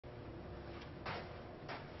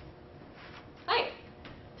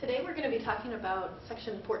Today we're going to be talking about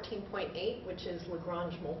section 14.8, which is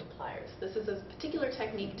Lagrange multipliers. This is a particular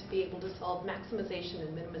technique to be able to solve maximization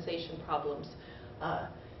and minimization problems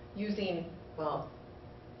using, well,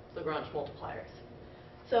 Lagrange multipliers.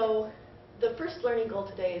 So the first learning goal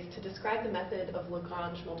today is to describe the method of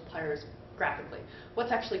Lagrange multipliers graphically.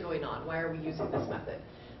 What's actually going on? Why are we using this method?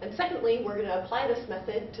 And secondly, we're going to apply this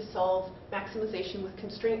method to solve maximization with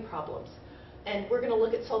constraint problems. And we're going to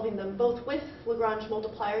look at solving them both with Lagrange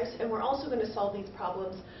multipliers, and we're also going to solve these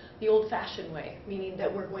problems the old-fashioned way, meaning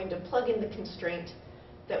that we're going to plug in the constraint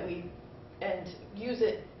and use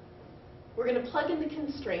it. We're going to plug in the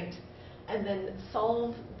constraint and then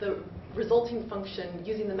solve the resulting function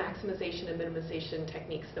using the maximization and minimization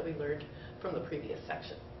techniques that we learned from the previous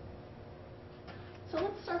section. So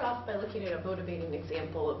let's start off by looking at a motivating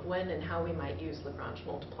example of when and how we might use Lagrange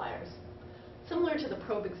multipliers. Similar to the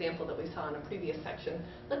probe example that we saw in a previous section,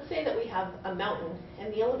 let's say that we have a mountain,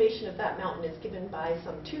 and the elevation of that mountain is given by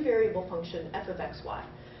some two-variable function f of xy.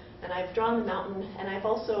 And I've drawn the mountain, and I've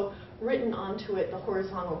also written onto it the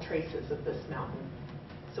horizontal traces of this mountain,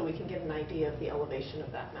 so we can get an idea of the elevation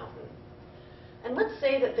of that mountain. And let's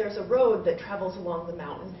say that there's a road that travels along the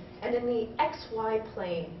mountain, and in the xy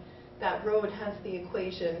plane, that road has the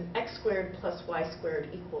equation x squared plus y squared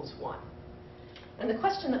equals 1. And the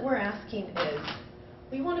question that we're asking is,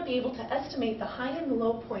 we want to be able to estimate the high and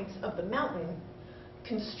low points of the mountain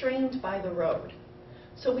constrained by the road.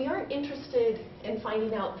 So we aren't interested in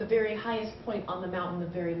finding out the very highest point on the mountain,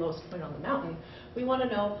 the very lowest point on the mountain. We want to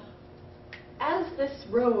know, as this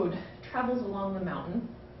road travels along the mountain,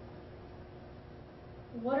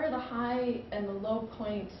 what are the high and the low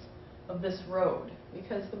points of this road?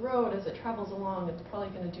 Because the road, as it travels along, it's probably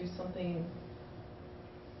going to do something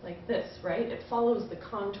like this, right? It follows the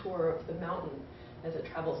contour of the mountain as it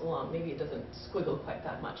travels along. Maybe it doesn't squiggle quite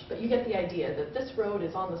that much, but you get the idea that this road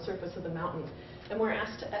is on the surface of the mountain, and we're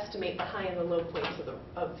asked to estimate the high and the low points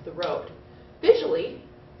of the road. Visually,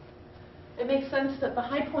 it makes sense that the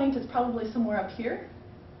high point is probably somewhere up here,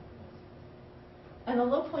 and the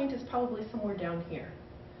low point is probably somewhere down here.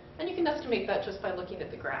 And you can estimate that just by looking at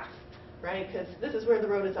the graph, right? Because this is where the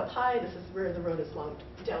road is up high, this is where the road is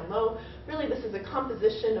down low. Really, this is a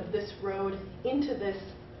composition of this road into this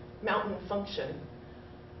mountain function.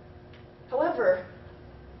 However,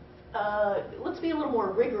 let's be a little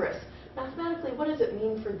more rigorous. Mathematically, what does it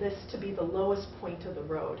mean for this to be the lowest point of the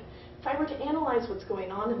road? If I were to analyze what's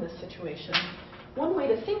going on in this situation, one way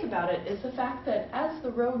to think about it is the fact that as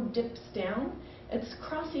the road dips down, it's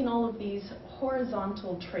crossing all of these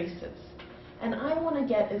horizontal traces. And I want to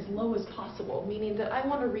get as low as possible, meaning that I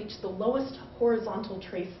want to reach the lowest horizontal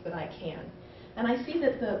trace that I can. And I see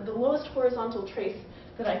that the lowest horizontal trace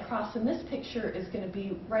that I cross in this picture is going to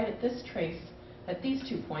be right at this trace, at these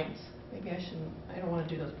 2 points. Maybe I don't want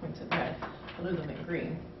to do those points in red. I'll do them in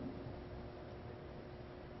green.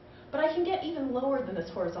 But I can get even lower than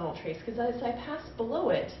this horizontal trace, because as I pass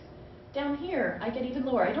below it, down here, I get even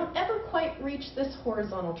lower. I don't ever quite reach this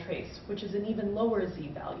horizontal trace, which is an even lower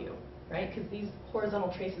z-value, right? Because these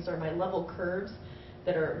horizontal traces are my level curves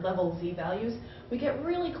that are level z-values. We get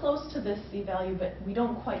really close to this z-value, but we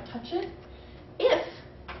don't quite touch it. If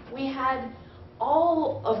we had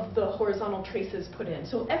all of the horizontal traces put in,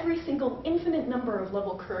 so every single infinite number of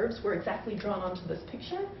level curves were exactly drawn onto this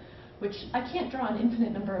picture, which I can't draw an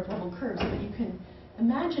infinite number of level curves, but you can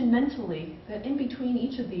imagine mentally that in between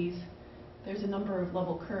each of these, there's a number of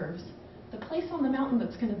level curves. The place on the mountain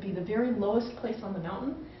that's going to be the very lowest place on the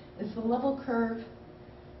mountain is the level curve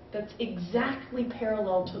that's exactly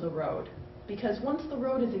parallel to the road. Because once the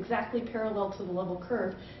road is exactly parallel to the level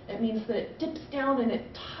curve, it means that it dips down and it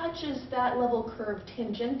touches that level curve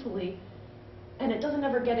tangentially, and it doesn't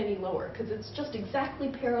ever get any lower, because it's just exactly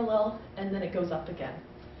parallel, and then it goes up again.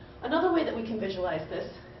 Another way that we can visualize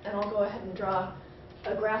this, and I'll go ahead and draw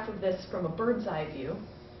a graph of this from a bird's eye view.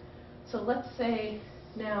 So let's say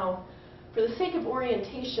now, for the sake of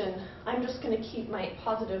orientation, I'm just going to keep my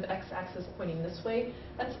positive x-axis pointing this way.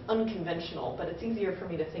 That's unconventional, but it's easier for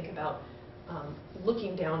me to think about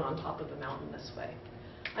looking down on top of the mountain this way.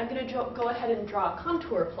 I'm going to go ahead and draw a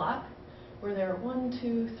contour plot where there are 1,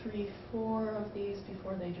 2, 3, 4 of these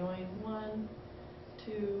before they join. 1,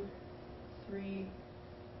 2, 3,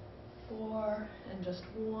 4, and just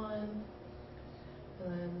 1.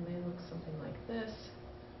 And then they look something like this.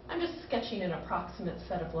 I'm just sketching an approximate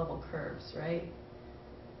set of level curves, right?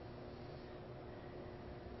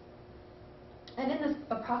 And in this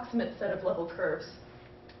approximate set of level curves,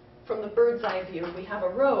 from the bird's eye view, we have a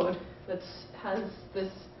road that has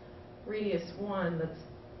this radius 1 that's,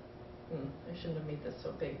 I shouldn't have made this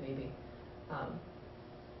so big maybe.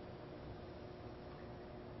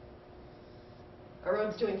 a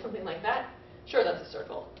road's doing something like that, sure, that's a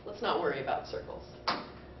circle. Let's not worry about circles.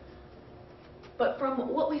 But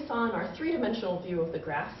from what we saw in our three-dimensional view of the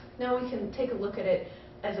graph, now we can take a look at it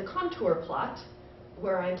as a contour plot,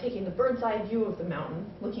 where I'm taking the bird's eye view of the mountain,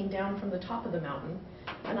 looking down from the top of the mountain.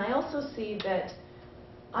 And I also see that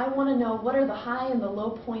I want to know what are the high and the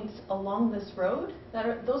low points along this road.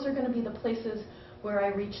 Those are going to be the places where I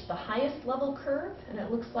reach the highest level curve, and it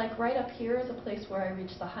looks like right up here is a place where I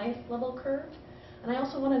reach the highest level curve. And I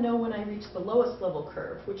also want to know when I reach the lowest level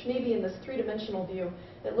curve, which maybe in this three-dimensional view,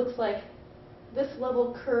 it looks like this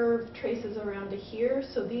level curve traces around to here,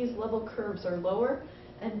 so these level curves are lower,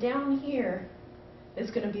 and down here is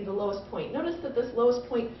going to be the lowest point. Notice that this lowest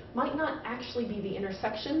point might not actually be the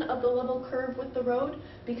intersection of the level curve with the road,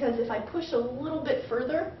 because if I push a little bit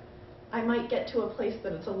further, I might get to a place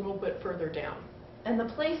that it's a little bit further down. And the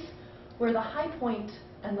place where the high point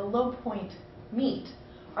and the low point meet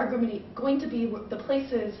are going to be the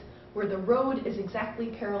places where the road is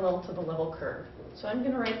exactly parallel to the level curve. So I'm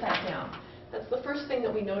going to write that down. That's the first thing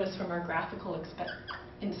that we notice from our graphical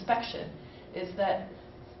inspection, is that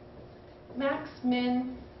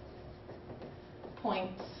max-min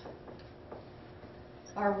points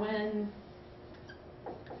are when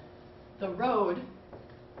the road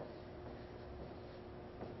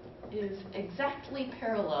is exactly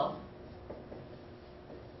parallel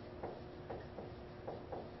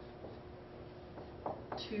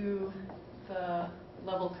to the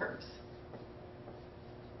level curves.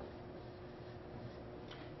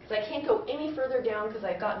 Because I can't go any further down because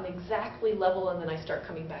I've gotten exactly level and then I start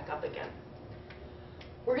coming back up again.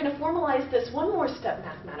 We're going to formalize this one more step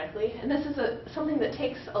mathematically, and this is something that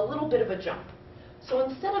takes a little bit of a jump. So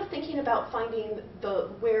instead of thinking about finding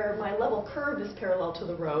where my level curve is parallel to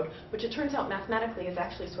the road, which it turns out mathematically is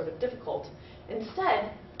actually sort of difficult,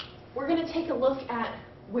 instead we're going to take a look at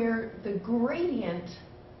where the gradient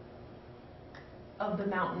of the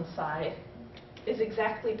mountainside is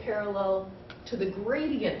exactly parallel to the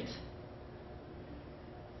gradient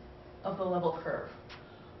of the level curve.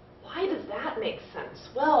 Why does that make sense?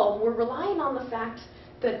 Well, we're relying on the fact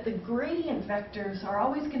that the gradient vectors are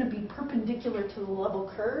always going to be perpendicular to the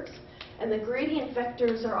level curves, and the gradient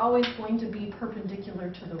vectors are always going to be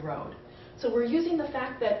perpendicular to the road. So we're using the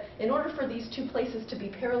fact that in order for these two places to be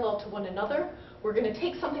parallel to one another, we're going to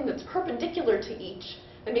take something that's perpendicular to each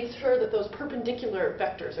and make sure that those perpendicular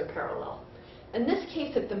vectors are parallel. In this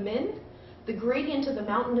case, at the min, the gradient of the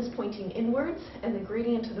mountain is pointing inwards and the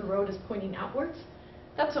gradient of the road is pointing outwards.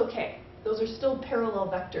 That's okay. Those are still parallel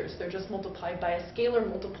vectors. They're just multiplied by a scalar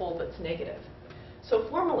multiple that's negative. So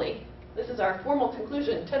formally, this is our formal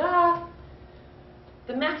conclusion. Ta-da!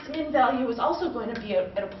 The max-min value is also going to be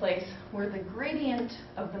at a place where the gradient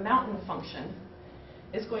of the mountain function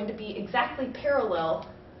is going to be exactly parallel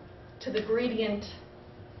to the gradient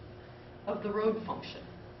of the road function.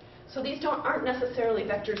 So these aren't necessarily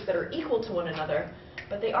vectors that are equal to one another,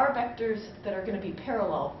 but they are vectors that are going to be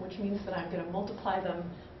parallel, which means that I'm going to multiply them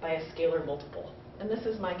by a scalar multiple. And this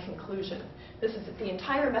is my conclusion. This is the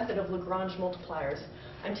entire method of Lagrange multipliers.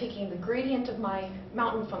 I'm taking the gradient of my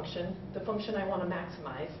mountain function, the function I want to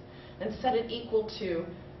maximize, and set it equal to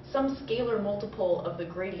some scalar multiple of the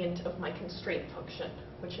gradient of my constraint function,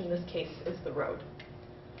 which in this case is the road.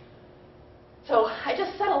 So I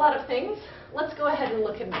just said a lot of things. Let's go ahead and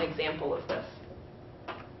look at an example of this.